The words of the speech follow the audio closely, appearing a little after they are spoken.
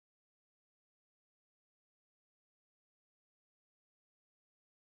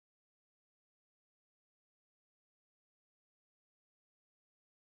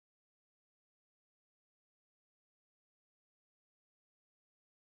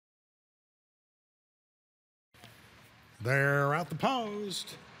They're at the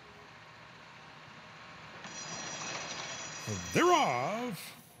post. They're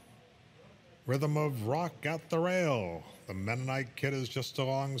off. Rhythm of Rock at the rail. The Mennonite Kid is just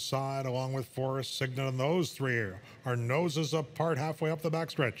alongside, along with Forest Signet, and those three are noses apart halfway up the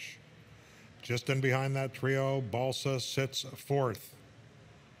backstretch. Just in behind that trio, Balsa sits fourth.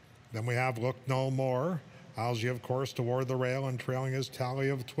 Then we have Look No More. Algie, of course, toward the rail and trailing his tally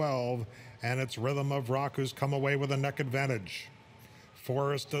of 12, and it's Rhythm of Rock who's come away with a neck advantage.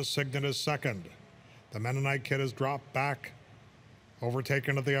 Forest Signet is second. The Mennonite Kid has dropped back.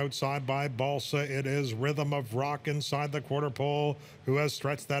 Overtaken at the outside by Balsa, it is Rhythm of Rock inside the quarter pole who has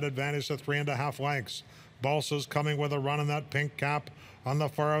stretched that advantage to 3.5 lengths. Balsa's coming with a run in that pink cap on the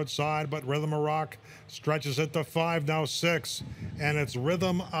far outside, but Rhythm of Rock stretches it to 5, now 6, and it's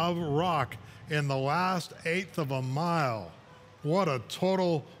Rhythm of Rock in the last eighth of a mile. What a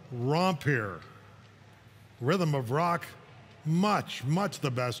total romp here. Rhythm of Rock, much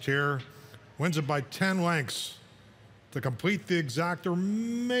the best here. Wins it by 10 lengths. To complete the exactor,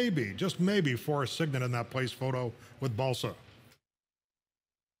 maybe, just maybe, Forest Signet in that place photo with Balsa.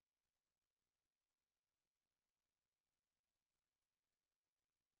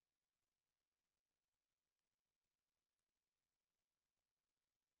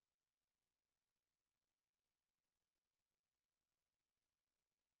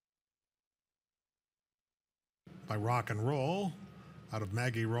 By Rock and Roll, out of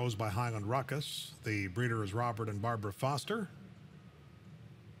Maggie Rose by Highland Ruckus. The breeder is Robert and Barbara Foster.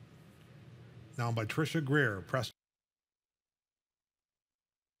 Now by Tricia Greer, Preston